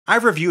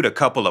I've reviewed a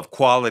couple of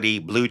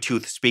quality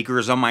Bluetooth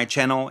speakers on my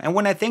channel, and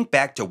when I think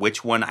back to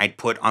which one I'd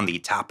put on the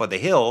top of the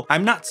hill,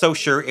 I'm not so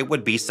sure it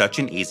would be such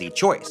an easy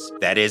choice.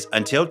 That is,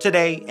 until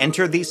today,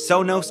 enter the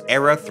SONOS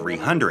Era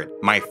 300.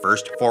 My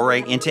first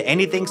foray into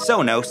anything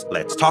SONOS,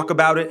 let's talk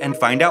about it and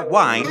find out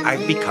why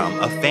I've become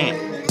a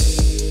fan.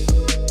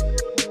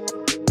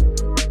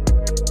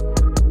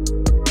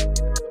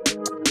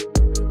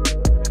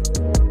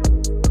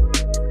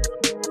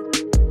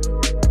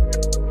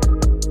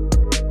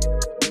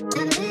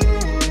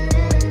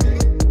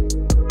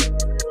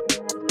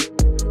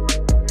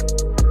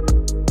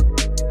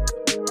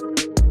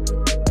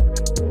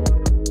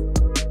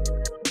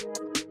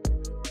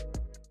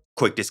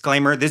 Quick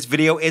disclaimer, this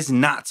video is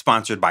not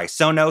sponsored by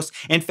SONOS.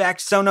 In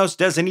fact, SONOS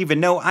doesn't even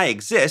know I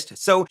exist,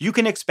 so you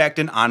can expect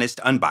an honest,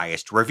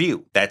 unbiased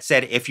review. That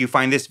said, if you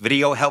find this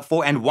video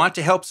helpful and want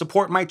to help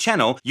support my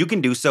channel, you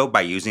can do so by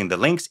using the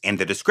links in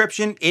the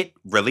description. It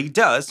really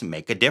does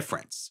make a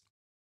difference.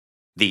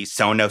 The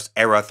SONOS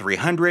Era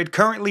 300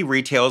 currently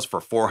retails for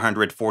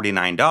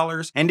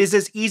 $449 and is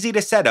as easy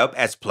to set up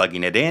as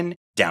plugging it in,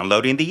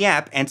 downloading the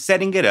app, and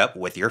setting it up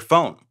with your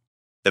phone.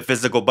 The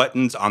physical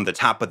buttons on the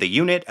top of the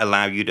unit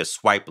allow you to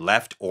swipe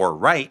left or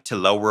right to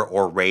lower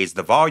or raise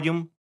the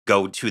volume,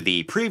 go to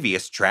the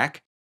previous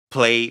track,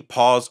 play,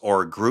 pause,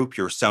 or group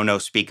your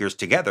Sonos speakers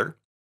together,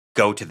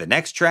 go to the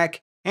next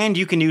track, and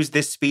you can use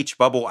this speech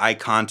bubble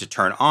icon to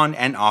turn on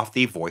and off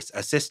the voice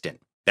assistant.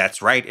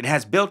 That's right, it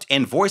has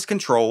built-in voice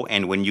control,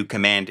 and when you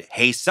command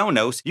 "Hey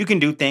Sonos," you can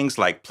do things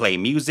like play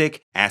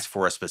music, ask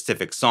for a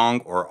specific song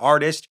or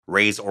artist,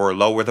 raise or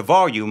lower the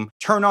volume,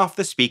 turn off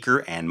the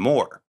speaker, and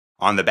more.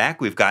 On the back,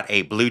 we've got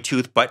a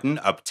Bluetooth button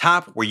up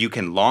top where you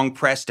can long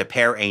press to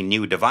pair a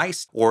new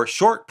device or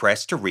short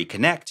press to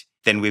reconnect.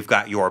 Then we've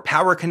got your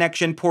power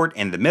connection port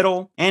in the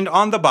middle, and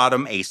on the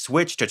bottom a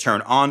switch to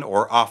turn on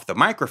or off the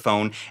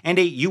microphone, and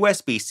a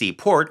USB-C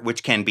port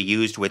which can be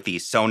used with the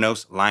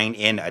Sonos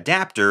line-in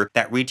adapter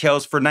that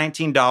retails for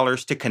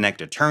 $19 to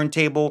connect a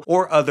turntable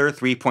or other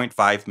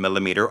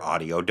 3.5mm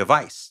audio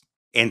device.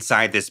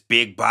 Inside this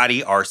big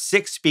body are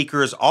 6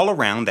 speakers all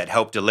around that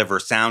help deliver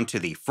sound to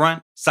the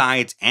front,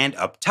 sides, and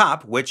up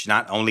top, which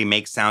not only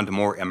makes sound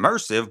more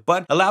immersive,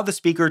 but allow the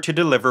speaker to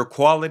deliver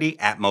quality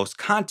Atmos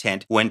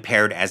content when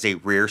paired as a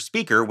rear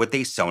speaker with a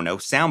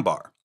Sonos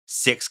soundbar.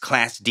 6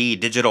 Class D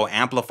digital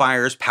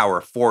amplifiers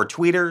power 4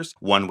 tweeters,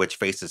 one which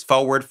faces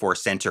forward for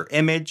center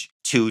image,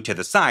 2 to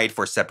the side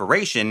for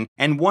separation,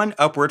 and 1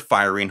 upward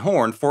firing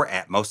horn for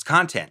Atmos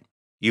content.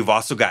 You've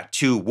also got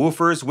 2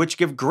 woofers which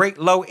give great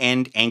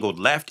low-end angled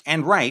left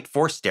and right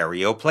for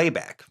stereo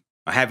playback.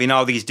 Having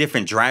all these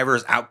different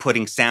drivers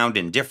outputting sound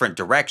in different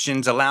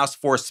directions allows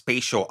for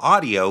spatial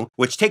audio,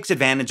 which takes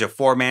advantage of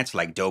formats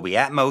like Dolby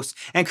Atmos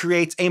and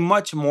creates a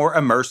much more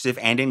immersive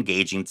and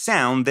engaging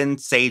sound than,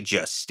 say,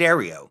 just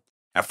stereo.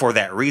 Now, for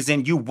that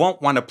reason, you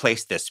won't want to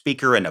place the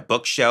speaker in a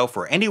bookshelf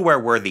or anywhere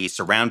where the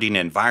surrounding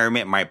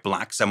environment might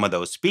block some of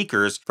those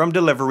speakers from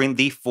delivering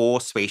the full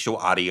spatial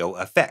audio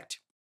effect.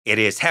 It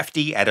is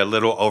hefty at a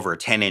little over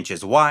 10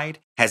 inches wide,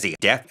 has a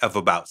depth of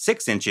about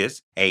 6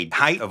 inches, a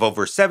height of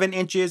over 7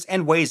 inches,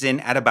 and weighs in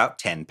at about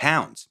 10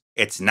 pounds.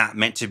 It's not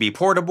meant to be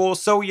portable,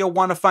 so you'll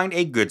want to find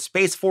a good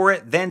space for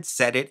it, then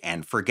set it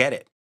and forget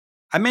it.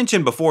 I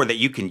mentioned before that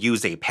you can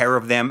use a pair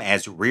of them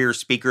as rear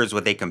speakers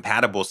with a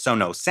compatible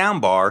Sonos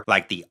soundbar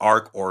like the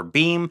Arc or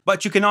Beam,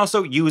 but you can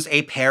also use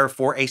a pair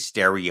for a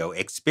stereo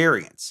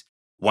experience.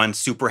 One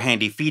super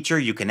handy feature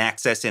you can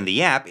access in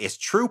the app is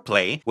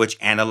TruePlay, which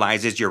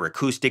analyzes your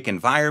acoustic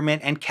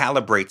environment and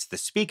calibrates the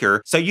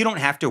speaker so you don't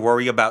have to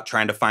worry about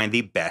trying to find the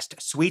best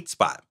sweet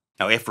spot.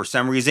 Now, if for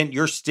some reason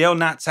you're still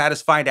not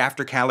satisfied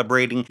after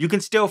calibrating, you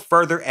can still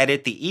further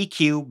edit the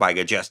EQ by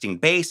adjusting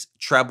bass,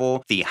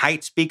 treble, the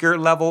height speaker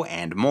level,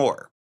 and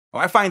more.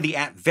 I find the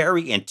app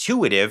very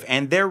intuitive,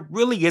 and there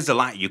really is a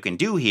lot you can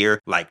do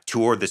here, like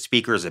tour the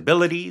speaker's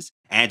abilities,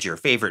 add your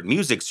favorite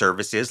music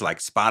services like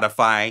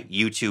Spotify,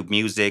 YouTube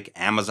Music,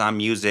 Amazon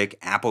Music,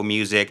 Apple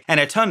Music, and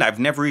a ton I've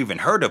never even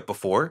heard of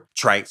before,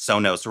 try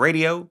Sonos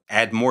Radio,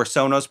 add more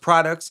Sonos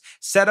products,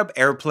 set up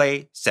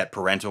AirPlay, set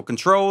parental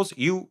controls.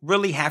 You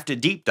really have to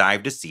deep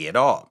dive to see it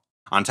all.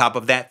 On top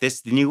of that,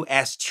 this new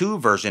S2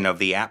 version of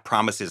the app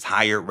promises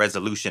higher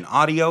resolution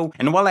audio,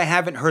 and while I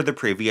haven't heard the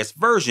previous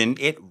version,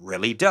 it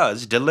really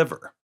does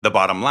deliver. The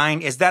bottom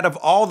line is that of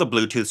all the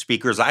Bluetooth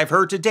speakers I've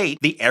heard to date,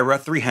 the Era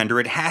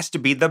 300 has to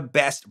be the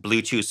best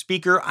Bluetooth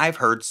speaker I've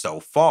heard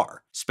so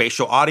far.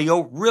 Spatial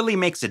audio really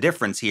makes a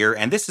difference here,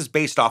 and this is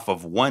based off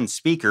of one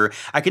speaker.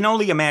 I can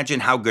only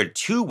imagine how good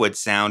 2 would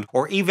sound,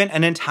 or even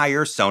an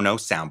entire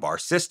Sonos soundbar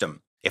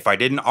system. If I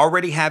didn't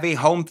already have a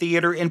home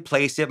theater in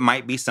place, it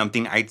might be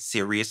something I'd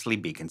seriously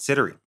be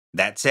considering.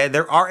 That said,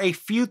 there are a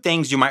few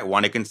things you might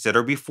want to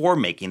consider before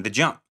making the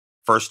jump.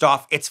 First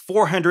off, it's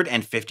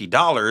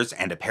 $450,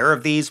 and a pair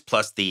of these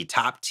plus the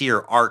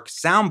top-tier Arc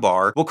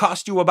soundbar will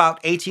cost you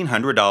about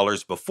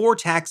 $1,800 before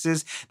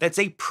taxes. That's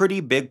a pretty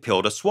big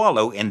pill to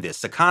swallow in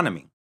this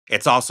economy.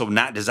 It's also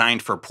not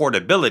designed for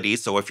portability,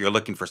 so if you're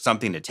looking for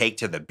something to take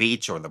to the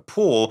beach or the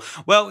pool,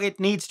 well, it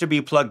needs to be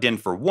plugged in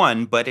for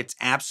one, but it's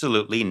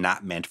absolutely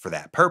not meant for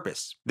that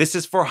purpose. This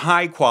is for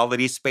high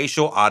quality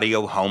spatial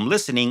audio home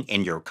listening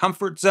in your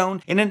comfort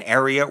zone in an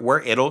area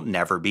where it'll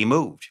never be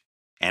moved.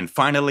 And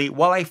finally,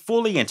 while I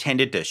fully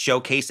intended to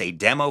showcase a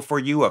demo for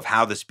you of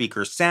how the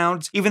speaker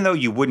sounds, even though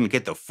you wouldn't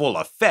get the full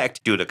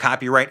effect due to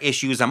copyright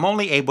issues, I'm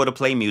only able to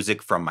play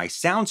music from my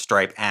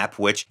Soundstripe app,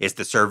 which is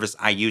the service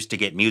I use to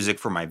get music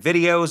for my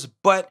videos,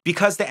 but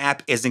because the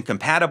app isn't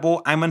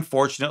compatible, I'm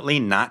unfortunately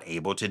not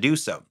able to do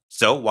so.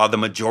 So while the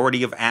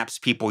majority of apps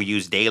people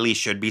use daily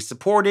should be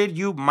supported,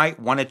 you might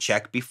want to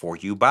check before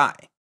you buy.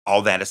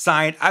 All that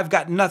aside, I've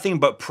got nothing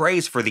but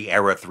praise for the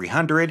Era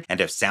 300, and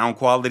if sound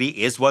quality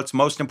is what's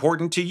most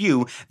important to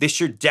you, this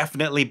should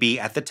definitely be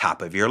at the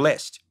top of your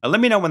list.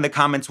 Let me know in the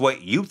comments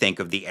what you think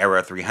of the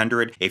Era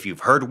 300. If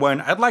you've heard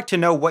one, I'd like to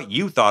know what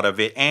you thought of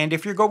it, and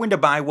if you're going to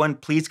buy one,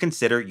 please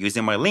consider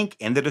using my link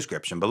in the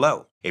description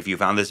below. If you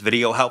found this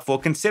video helpful,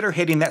 consider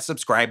hitting that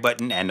subscribe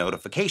button and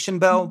notification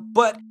bell,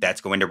 but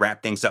that's going to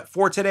wrap things up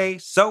for today,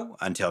 so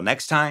until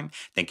next time,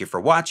 thank you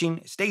for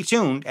watching, stay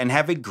tuned, and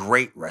have a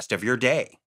great rest of your day.